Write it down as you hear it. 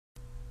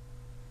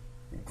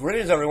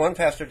Greetings everyone,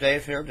 Pastor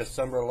Dave here,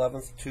 December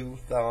 11th,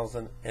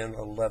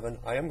 2011.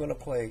 I am going to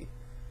play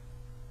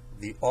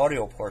the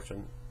audio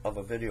portion of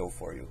a video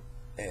for you,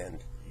 and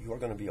you are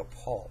going to be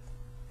appalled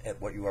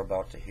at what you are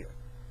about to hear.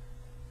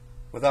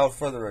 Without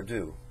further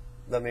ado,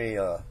 let me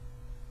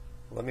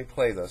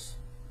play this,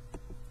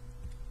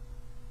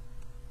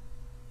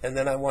 and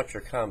then I want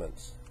your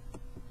comments.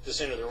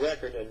 This into the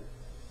record, and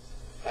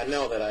I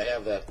know that I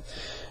have the,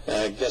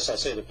 I guess I'll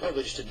say the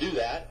privilege to do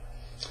that.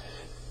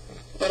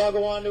 But I'll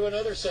go on to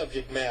another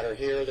subject matter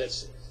here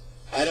that's,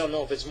 I don't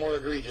know if it's more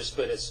egregious,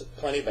 but it's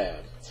plenty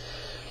bad.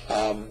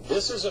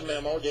 This is a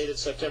memo dated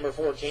September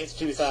 14th,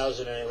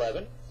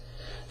 2011.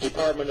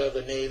 Department of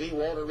the Navy,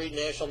 Walter Reed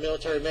National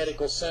Military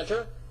Medical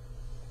Center,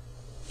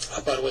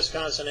 up on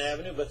Wisconsin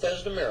Avenue,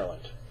 Bethesda,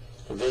 Maryland.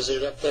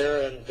 Visited up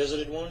there and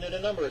visited wounded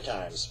a number of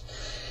times.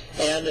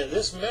 And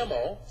this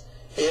memo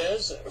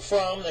is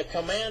from the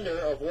commander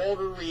of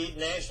Walter Reed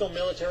National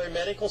Military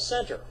Medical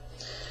Center.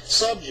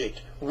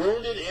 Subject,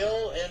 Wounded,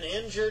 Ill, and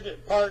Injured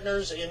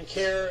Partners in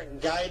Care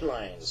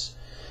Guidelines.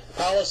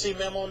 Policy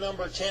memo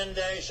number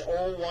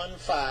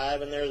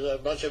 10-015, and there's a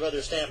bunch of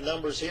other stamped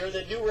numbers here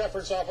that do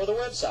reference off of the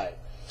website.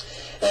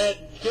 And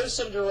it gives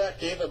some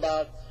directive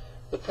about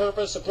the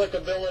purpose,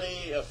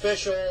 applicability,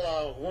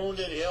 official,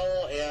 wounded,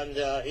 ill, and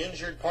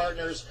injured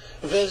partners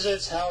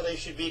visits, how they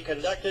should be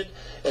conducted,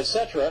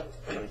 etc.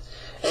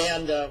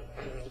 And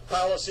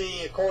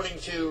policy according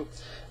to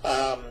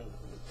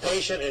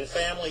patient and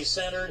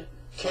family-centered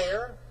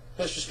care,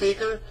 Mr.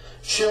 Speaker.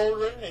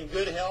 Children in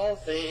good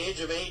health, the age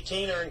of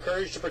 18, are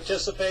encouraged to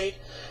participate.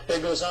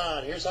 It goes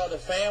on. Here's how the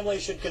family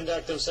should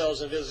conduct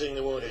themselves in visiting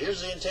the wounded.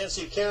 Here's the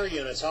intensive care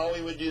units, how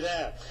we would do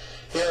that.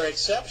 Here are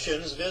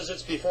exceptions,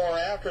 visits before or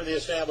after the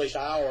established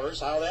hours,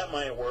 how that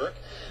might work.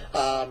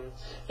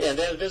 And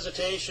then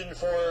visitation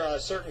for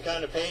certain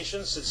kind of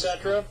patients,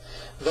 etc.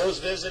 Those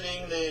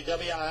visiting the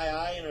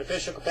WII in an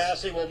official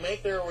capacity will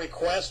make their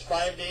request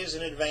 5 days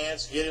in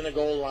advance, get in the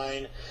goal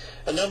line.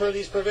 A number of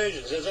these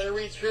provisions, as I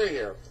read through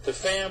here, the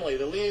family,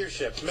 the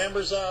leadership,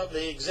 members of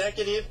the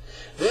executive,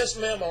 this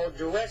memo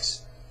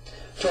directs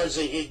towards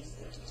the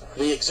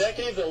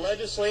executive, the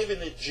legislative,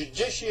 and the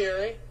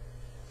judiciary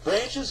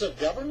branches of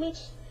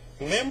government,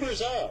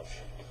 members of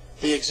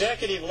the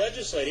executive,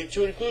 legislative,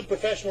 to include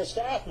professional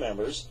staff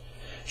members,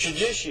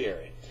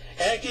 judiciary,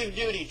 active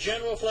duty,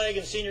 general flag,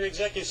 and senior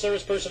executive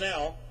service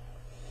personnel,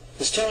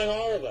 is telling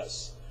all of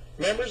us,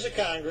 members of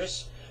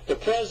Congress, the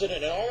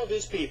President and all of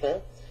his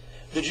people,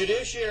 the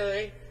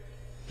judiciary,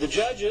 the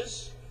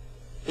judges,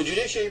 the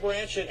judiciary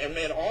branch,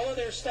 and all of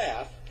their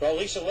staff, or at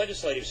least the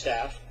legislative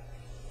staff,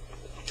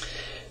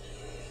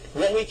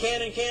 what we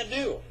can and can't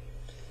do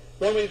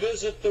when we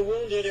visit the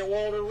wounded at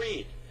Walter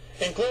Reed,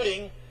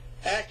 including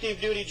active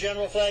duty,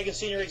 general flag, and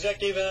senior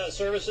executive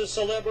services,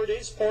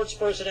 celebrities, sports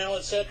personnel,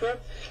 etc.,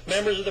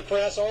 members of the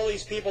press, all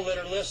these people that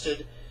are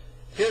listed.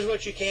 Here's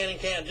what you can and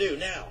can't do.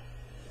 Now,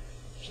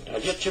 I'll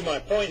get to my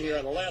point here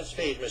on the last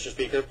page, Mr.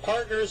 Speaker.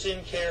 Partners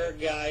in Care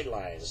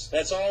Guidelines.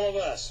 That's all of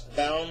us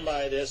bound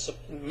by this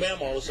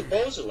memo,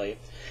 supposedly.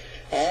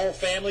 All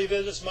family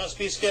visits must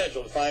be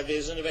scheduled 5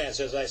 days in advance,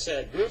 as I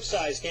said. Group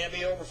size can't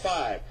be over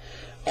 5.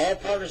 All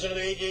partners under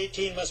the age of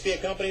 18 must be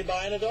accompanied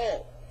by an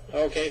adult.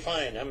 Okay,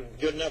 fine. I'm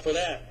good enough with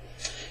that.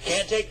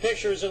 Can't take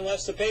pictures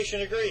unless the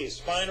patient agrees.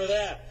 Fine with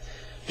that.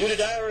 Due to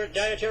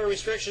dietary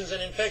restrictions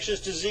and infectious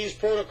disease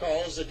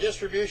protocols, the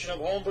distribution of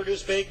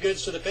home-produced baked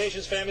goods to the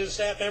patient's families and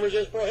staff members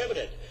is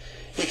prohibited.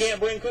 You can't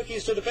bring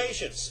cookies to the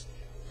patients.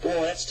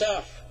 Boy, that's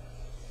tough.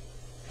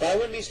 But I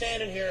wouldn't be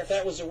standing here if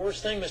that was the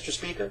worst thing, Mr.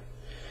 Speaker.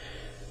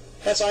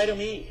 That's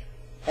item E.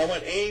 I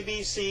went A,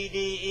 B, C,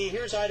 D, E.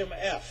 Here's item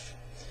F.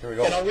 Here we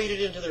go. And I'll read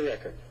it into the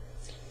record.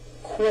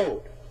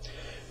 Quote,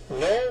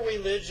 no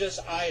religious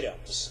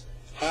items,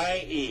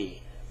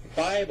 i.e.,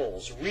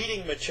 Bibles,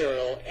 reading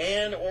material,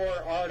 and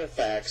or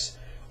artifacts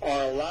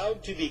are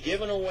allowed to be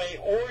given away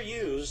or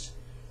used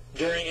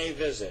during a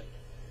visit.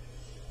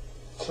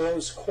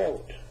 Close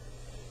quote.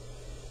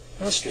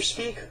 Mr.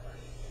 Speaker,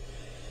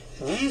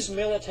 these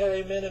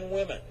military men and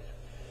women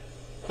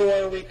who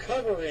are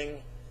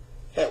recovering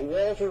at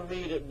Walter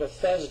Reed at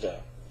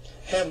Bethesda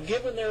have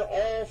given their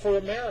all for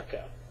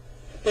America.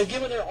 They've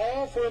given their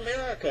all for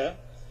America,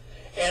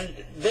 and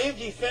they've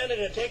defended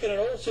and taken an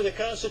oath to the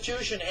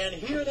Constitution, and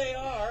here they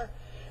are.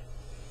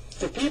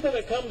 The people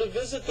that come to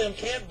visit them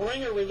can't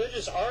bring a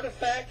religious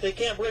artifact. They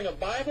can't bring a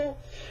Bible.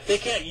 They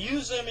can't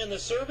use them in the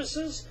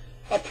services.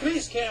 A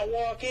priest can't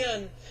walk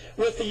in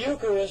with the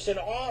Eucharist and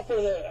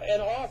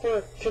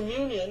offer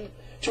communion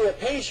to a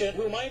patient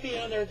who might be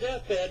on their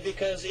deathbed,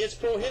 because it's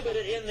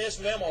prohibited in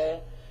this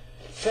memo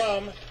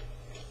from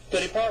the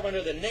Department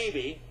of the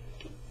Navy,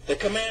 the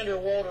Commander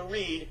Walter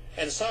Reed,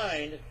 and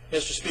signed,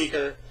 Mr.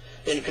 Speaker,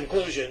 in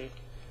conclusion,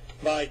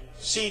 by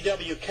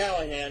C.W.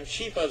 Callahan,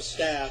 Chief of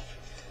Staff.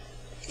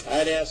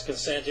 I'd ask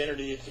consent to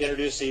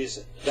introduce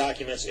these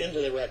documents into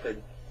the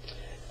record.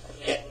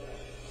 And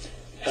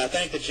I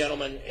thank the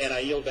gentleman, and I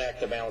yield back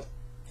the balance.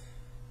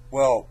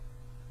 Well,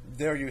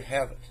 there you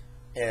have it.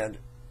 And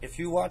if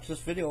you watch this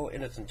video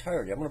in its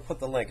entirety, I'm going to put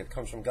the link. It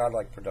comes from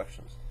Godlike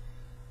Productions.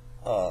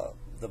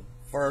 The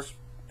first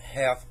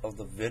half of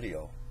the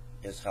video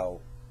is how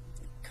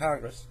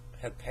Congress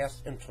had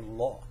passed into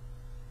law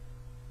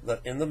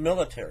that in the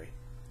military,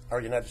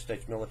 our United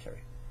States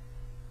military,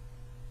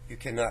 you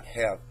cannot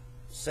have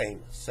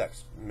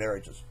same-sex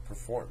marriages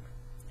performed.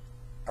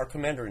 Our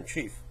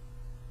Commander-in-Chief,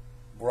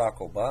 Barack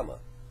Obama,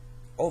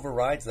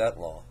 overrides that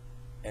law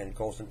and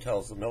goes and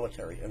tells the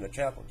military and the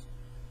chaplains,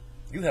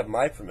 you have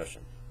my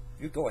permission.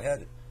 You go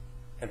ahead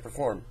and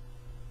perform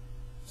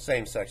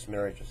same-sex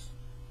marriages.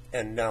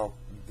 And now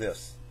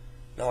this.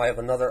 Now I have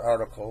another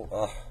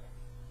article.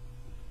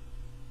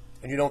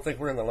 And you don't think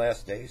we're in the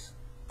last days?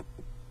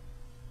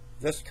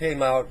 This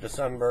came out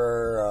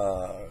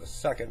December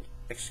 2nd.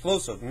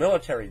 Exclusive.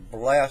 Military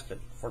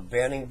blasted for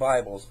banning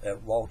Bibles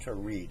at Walter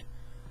Reed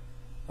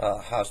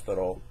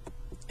Hospital.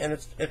 And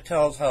it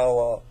tells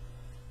how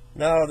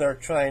now they're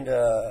trying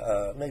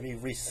to maybe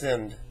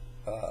rescind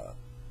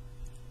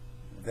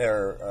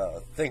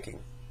their thinking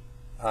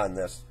on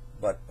this.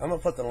 But I'm going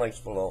to put the links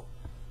below.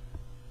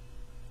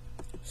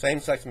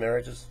 Same-sex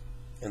marriages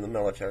in the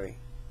military,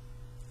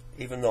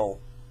 even though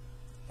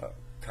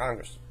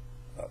Congress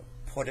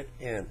put it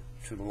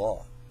into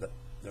law, that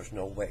there's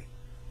no way.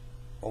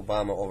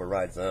 Obama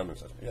overrides them and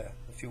says, yeah,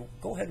 if you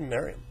go ahead and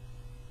marry him,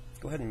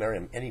 go ahead and marry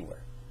him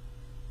anywhere.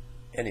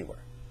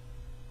 Anywhere.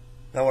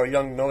 Now our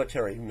young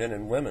military men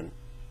and women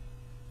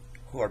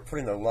who are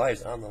putting their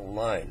lives on the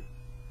line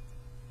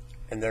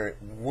and they're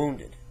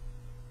wounded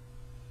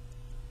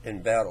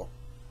in battle,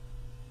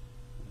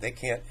 they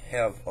can't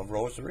have a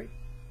rosary,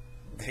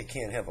 they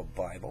can't have a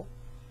Bible,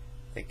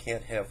 they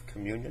can't have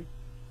communion.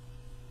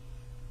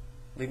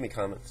 Leave me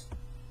comments.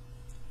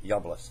 Yah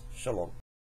bless. Shalom.